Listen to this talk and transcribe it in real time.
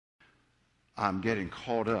I'm getting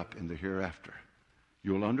caught up in the hereafter.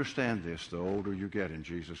 You'll understand this the older you get in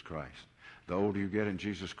Jesus Christ. The older you get in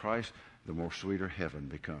Jesus Christ, the more sweeter heaven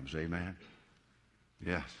becomes. Amen?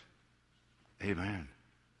 Yes. Amen.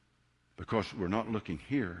 Because we're not looking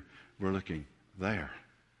here, we're looking there.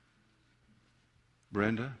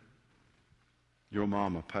 Brenda, your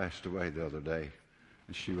mama passed away the other day,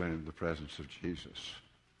 and she went into the presence of Jesus.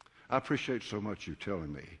 I appreciate so much you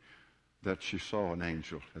telling me that she saw an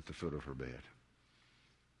angel at the foot of her bed.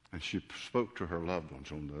 And she spoke to her loved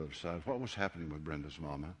ones on the other side. What was happening with Brenda's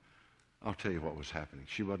mama? I'll tell you what was happening.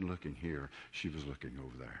 She wasn't looking here. She was looking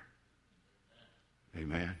over there.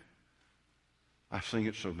 Amen. I've seen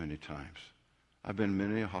it so many times. I've been in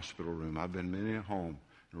many a hospital room. I've been in many a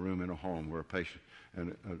room in a home where a patient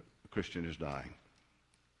and a Christian is dying.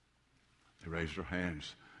 They raise their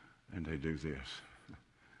hands and they do this.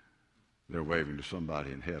 They're waving to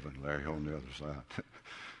somebody in heaven, Larry, on the other side.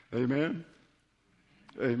 Amen?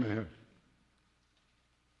 Amen.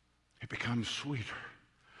 It becomes sweeter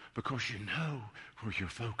because you know where your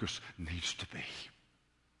focus needs to be.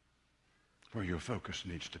 Where your focus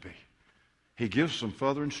needs to be. He gives some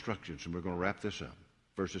further instructions, and we're going to wrap this up.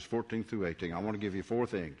 Verses 14 through 18. I want to give you 4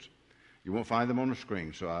 things. You won't find them on the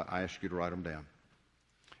screen, so I ask you to write them down.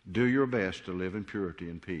 Do your best to live in purity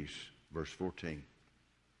and peace. Verse 14.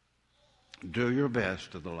 Do your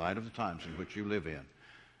best to the light of the times in which you live in,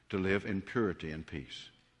 to live in purity and peace.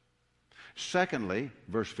 Secondly,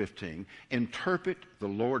 verse 15, interpret the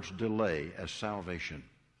Lord's delay as salvation.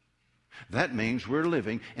 That means we're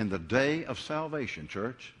living in the day of salvation,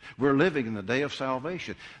 church. We're living in the day of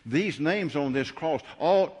salvation. These names on this cross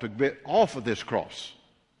ought to be off of this cross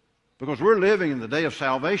because we're living in the day of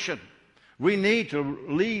salvation. We need to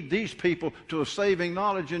lead these people to a saving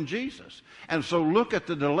knowledge in Jesus. And so look at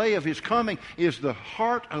the delay of His coming is the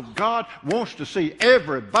heart of God wants to see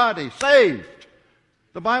everybody saved.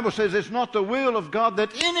 The Bible says it's not the will of God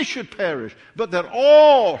that any should perish, but that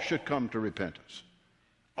all should come to repentance.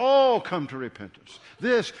 All come to repentance.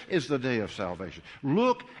 This is the day of salvation.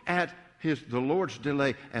 Look at the Lord's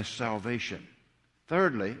delay as salvation.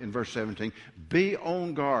 Thirdly, in verse 17, be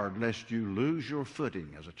on guard lest you lose your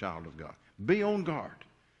footing as a child of God. Be on guard.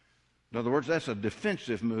 In other words, that's a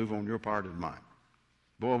defensive move on your part and mine.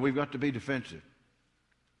 Boy, we've got to be defensive.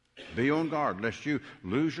 Be on guard lest you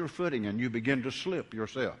lose your footing and you begin to slip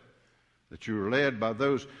yourself. That you are led by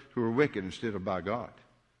those who are wicked instead of by God.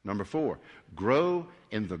 Number 4, grow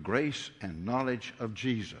in the grace and knowledge of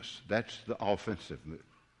Jesus. That's the offensive move.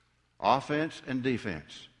 Offense and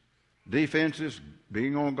defense. Defense is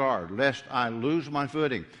being on guard lest I lose my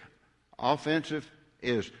footing. Offensive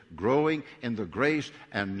is growing in the grace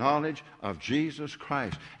and knowledge of Jesus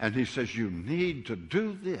Christ. And he says you need to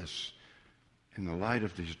do this in the light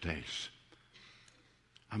of these days.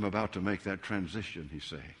 I'm about to make that transition, he's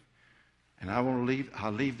saying. And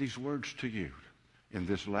I'll leave these words to you in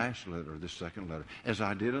this last letter, this second letter, as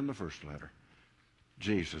I did in the first letter.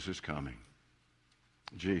 Jesus is coming.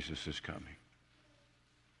 Jesus is coming.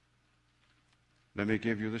 Let me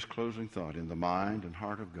give you this closing thought. In the mind and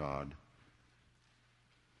heart of God,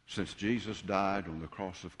 since Jesus died on the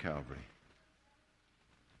cross of Calvary,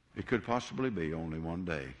 it could possibly be only one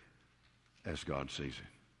day as God sees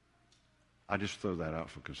it. I just throw that out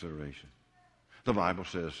for consideration. The Bible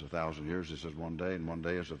says 1,000 years is as one day, and one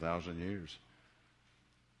day is 1,000 years.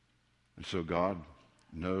 And so God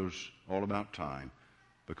knows all about time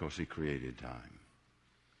because He created time.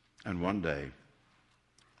 And one day,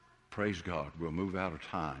 praise God, we'll move out of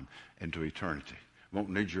time into eternity. Won't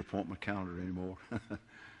need your appointment calendar anymore.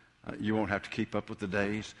 You won't have to keep up with the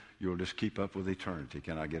days. You'll just keep up with eternity.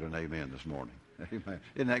 Can I get an amen this morning? Amen.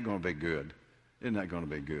 Isn't that going to be good? Isn't that going to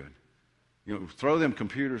be good? You know, throw them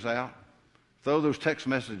computers out. Throw those text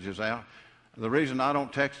messages out. The reason I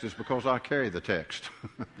don't text is because I carry the text.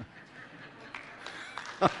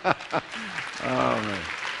 Oh, man.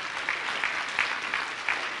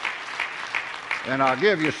 And I'll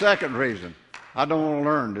give you a second reason. I don't want to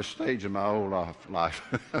learn this stage of my old life.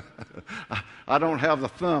 I don't have the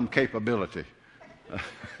thumb capability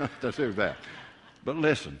to do that. But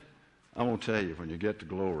listen, I'm going to tell you, when you get to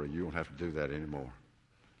glory, you won't have to do that anymore.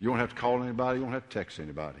 You won't have to call anybody. You won't have to text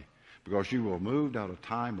anybody. Because you will have moved out of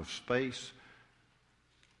time of space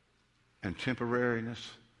and temporariness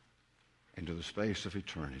into the space of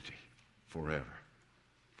eternity forever.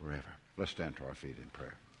 Forever. Let's stand to our feet in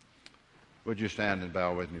prayer. Would you stand and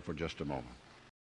bow with me for just a moment?